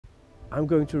I'm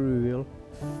going to reveal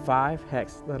 5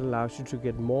 hacks that allows you to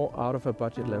get more out of a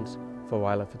budget lens for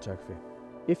wildlife photography.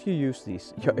 If you use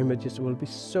these, your images will be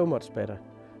so much better.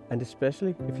 And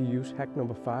especially if you use hack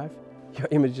number 5, your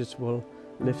images will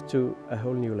lift to a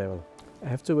whole new level. I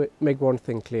have to make one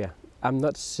thing clear. I'm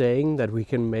not saying that we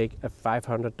can make a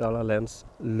 $500 lens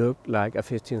look like a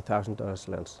 $15,000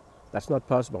 lens. That's not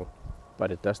possible, but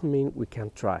it doesn't mean we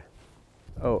can't try.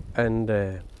 Oh, and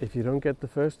if you don't get the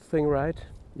first thing right,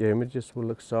 your images will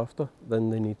look softer than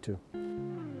they need to.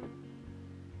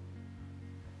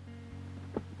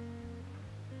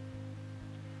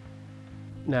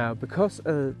 Now, because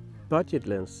a budget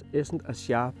lens isn't as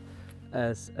sharp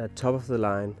as a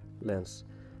top-of-the-line lens,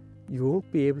 you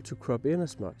won't be able to crop in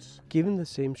as much. Given the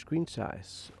same screen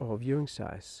size or viewing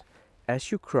size,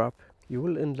 as you crop, you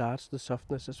will enlarge the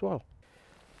softness as well.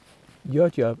 Your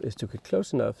job is to get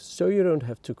close enough so you don't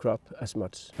have to crop as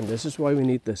much. And this is why we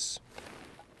need this.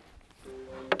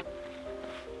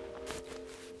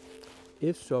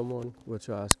 If someone were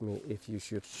to ask me if you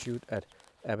should shoot at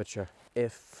aperture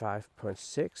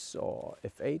f5.6 or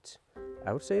f8,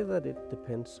 I would say that it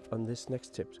depends on this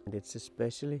next tip, and it's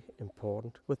especially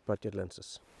important with budget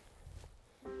lenses.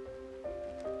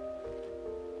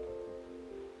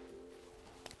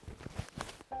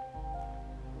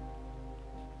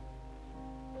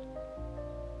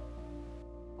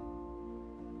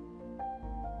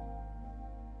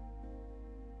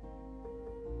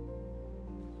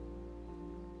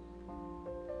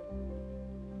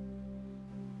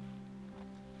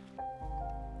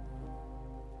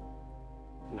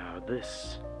 Now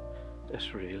this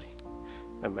is really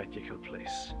a magical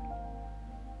place.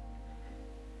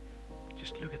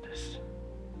 Just look at this.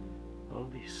 All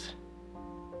these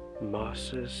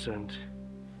mosses and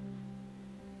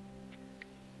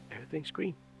everything's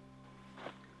green.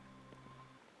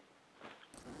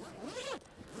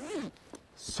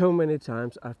 So many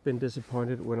times I've been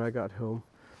disappointed when I got home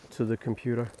to the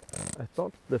computer. I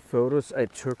thought the photos I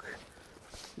took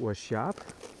were sharp,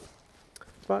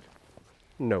 but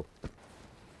no.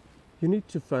 You need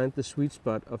to find the sweet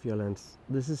spot of your lens.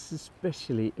 This is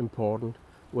especially important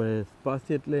with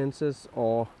budget lenses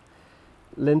or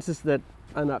lenses that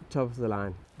are not top of the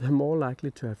line. They're more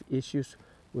likely to have issues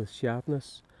with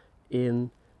sharpness when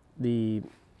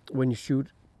you shoot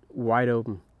wide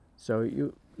open. So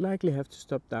you likely have to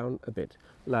stop down a bit.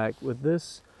 Like with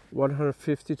this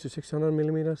 150 to 600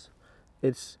 millimeters,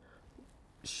 it's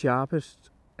sharpest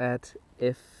at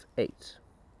f8.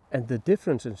 And the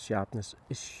difference in sharpness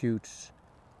is huge.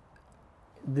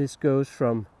 This goes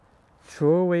from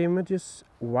throwaway images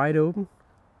wide open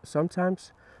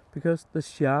sometimes because the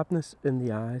sharpness in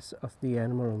the eyes of the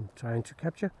animal I'm trying to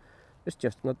capture is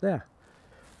just not there.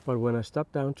 But when I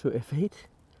stop down to f8,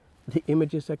 the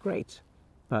images are great.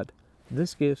 But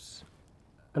this gives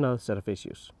another set of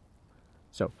issues.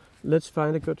 So let's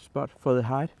find a good spot for the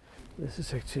hide. This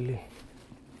is actually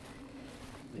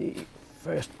the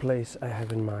first place I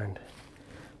have in mind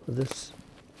with this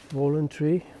fallen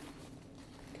tree,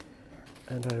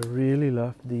 and I really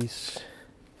love these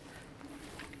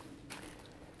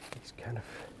kind of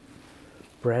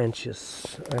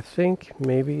branches. I think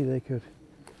maybe they could,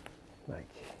 like,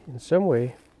 in some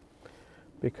way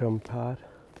become part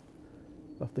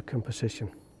of the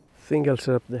composition. I think I'll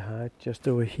set up the hide just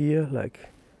over here, like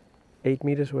 8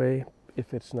 meters away,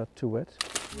 if it's not too wet.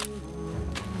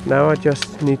 Now I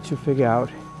just need to figure out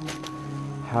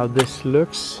how this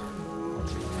looks.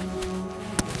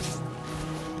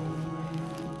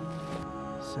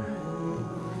 So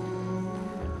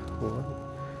 1,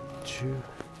 2,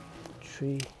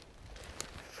 3,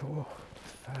 4,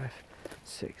 5,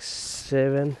 6,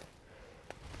 7,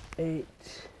 8,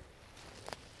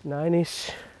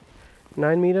 9-ish,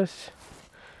 9 meters.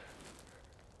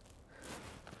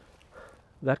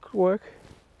 That could work.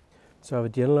 So I have a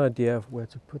general idea of where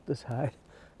to put this hide,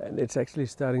 and it's actually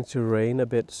starting to rain a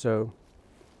bit, so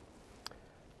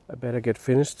I better get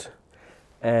finished.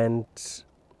 And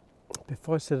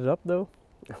before I set it up though,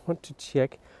 I want to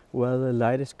check where the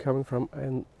light is coming from,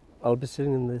 and I'll be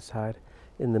sitting in this hide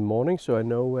in the morning, so I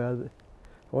know I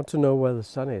want to know where the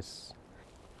sun is.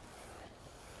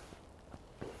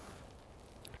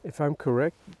 If I'm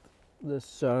correct, the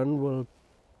sun will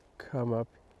come up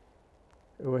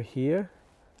over here,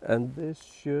 and this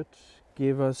should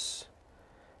give us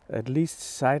at least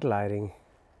side lighting.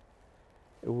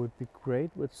 It would be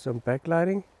great with some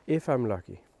backlighting if I'm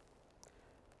lucky.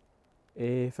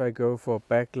 If I go for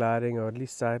backlighting or at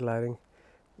least side lighting,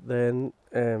 then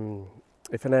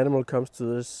if an animal comes to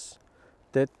this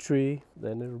dead tree,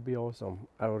 then it will be awesome.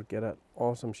 I will get an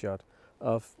awesome shot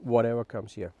of whatever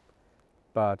comes here.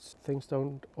 but things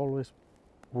don't always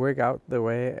work out the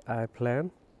way I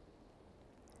plan.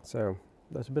 So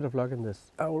there's a bit of luck in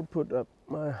this. I will put up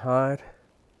my height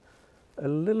a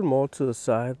little more to the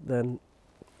side than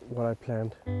what I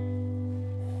planned.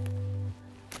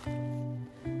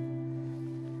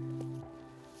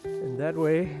 In that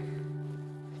way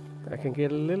I can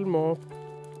get a little more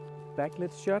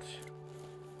backlit shot.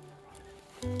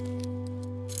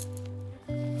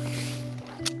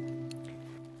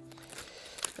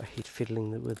 I hate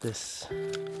fiddling with this.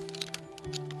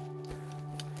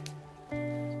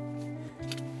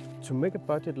 To make a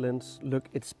budget lens look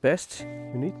its best,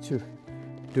 you need to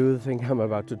do the thing I'm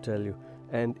about to tell you,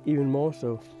 and even more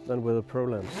so than with a pro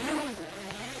lens.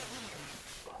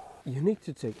 You need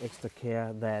to take extra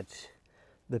care that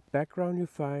the background you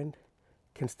find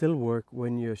can still work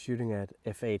when you're shooting at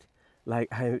f8, like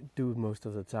I do most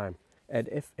of the time. At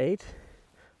f8,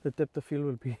 the depth of field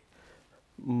will be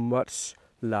much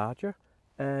larger,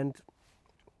 and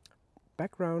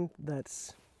background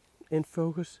that's in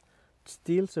focus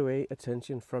steals away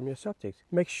attention from your subject.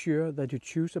 Make sure that you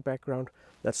choose a background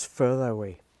that's further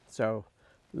away. So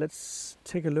let's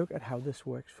take a look at how this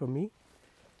works for me.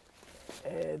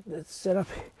 The setup,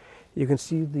 you can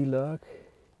see the log,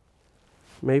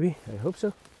 maybe, I hope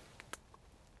so.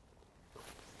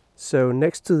 So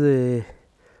next to the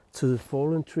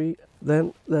fallen tree,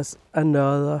 then there's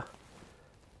another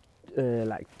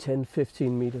like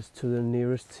 10-15 meters to the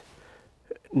nearest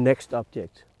next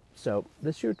object. So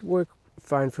this should work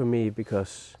fine for me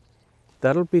because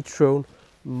that'll be thrown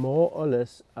more or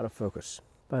less out of focus.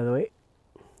 By the way,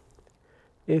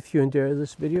 if you enjoy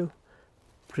this video,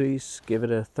 please give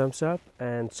it a thumbs up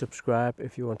and subscribe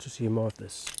if you want to see more of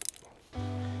this.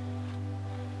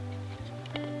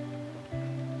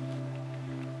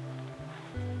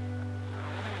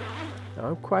 Now,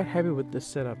 I'm quite happy with this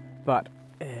setup, but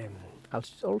I'll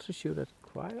also shoot at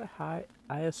quite a high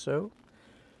ISO,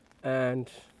 and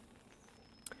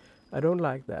I don't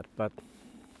like that, but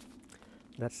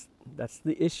that's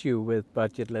the issue with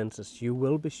budget lenses. You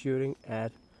will be shooting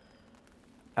at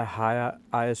a higher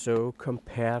ISO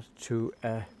compared to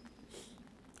a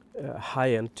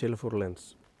high-end telephoto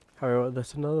lens. However,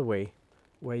 there's another way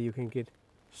where you can get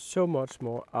so much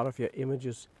more out of your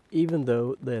images even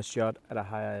though they're shot at a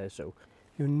high ISO.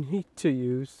 You need to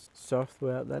use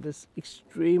software that is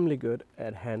extremely good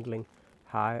at handling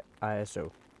high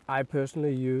ISO. I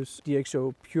personally use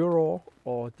DxO Pure Raw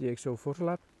or DxO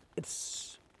Photolab.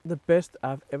 It's the best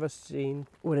I've ever seen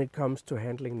when it comes to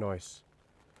handling noise.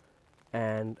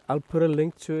 And I'll put a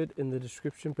link to it in the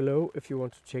description below if you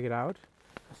want to check it out.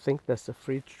 I think there's a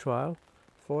free trial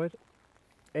for it.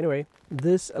 Anyway,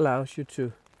 this allows you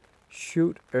to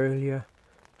shoot earlier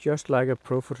just like a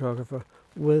pro photographer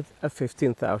with a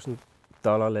 $15,000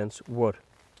 lens would.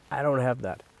 I don't have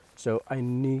that, so I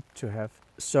need to have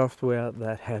software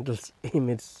that handles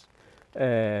image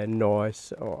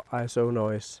noise or ISO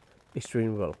noise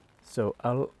extremely well. So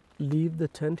I'll leave the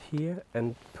tent here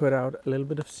and put out a little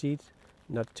bit of seed,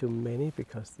 not too many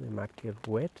because they might get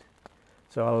wet.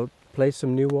 So I'll place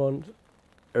some new ones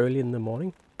early in the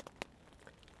morning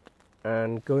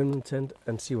and go in the tent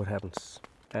and see what happens.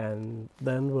 And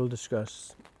then we'll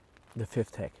discuss the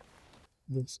fifth hack.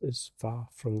 This is far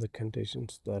from the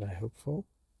conditions that I hope for,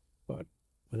 but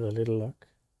with a little luck,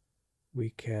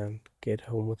 we can get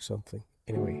home with something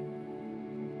anyway.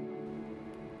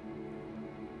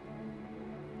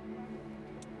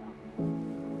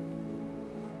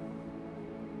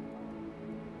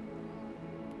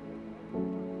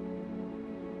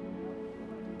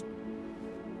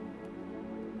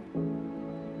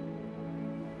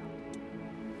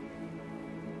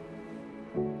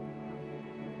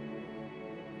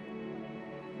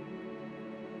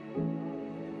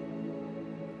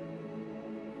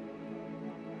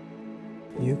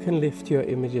 You can lift your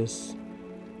images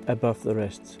above the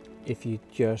rest if you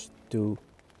just do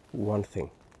one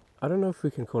thing. I don't know if we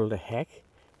can call it a hack,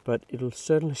 but it'll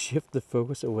certainly shift the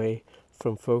focus away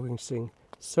from focusing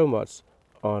so much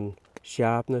on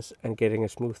sharpness and getting a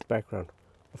smooth background.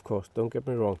 Of course, don't get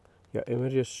me wrong, your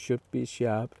images should be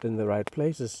sharp in the right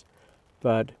places,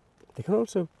 but there can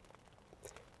also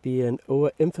be an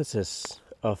overemphasis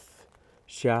of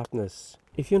sharpness.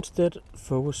 If you instead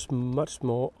focus much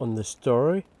more on the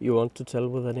story you want to tell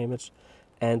with an image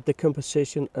and the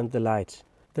composition and the light,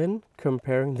 then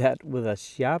comparing that with a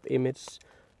sharp image,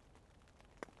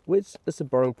 which is a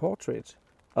boring portrait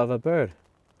of a bird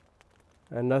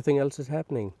and nothing else is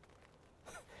happening,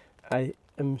 I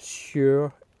am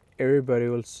sure everybody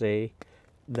will say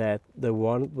that the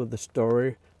one with the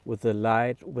story, with the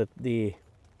light, with the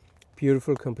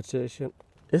beautiful composition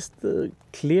is the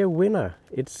clear winner.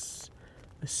 It's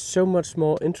so much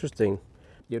more interesting.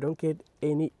 You don't get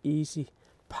any easy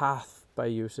path by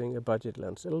using a budget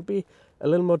lens. It'll be a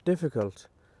little more difficult,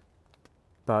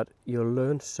 but you'll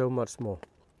learn so much more.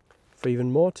 For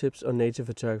even more tips on nature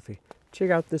photography,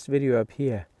 check out this video up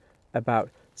here about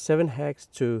 7 hacks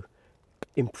to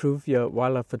improve your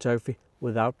wildlife photography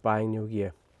without buying new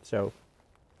gear. So,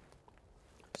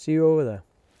 see you over there.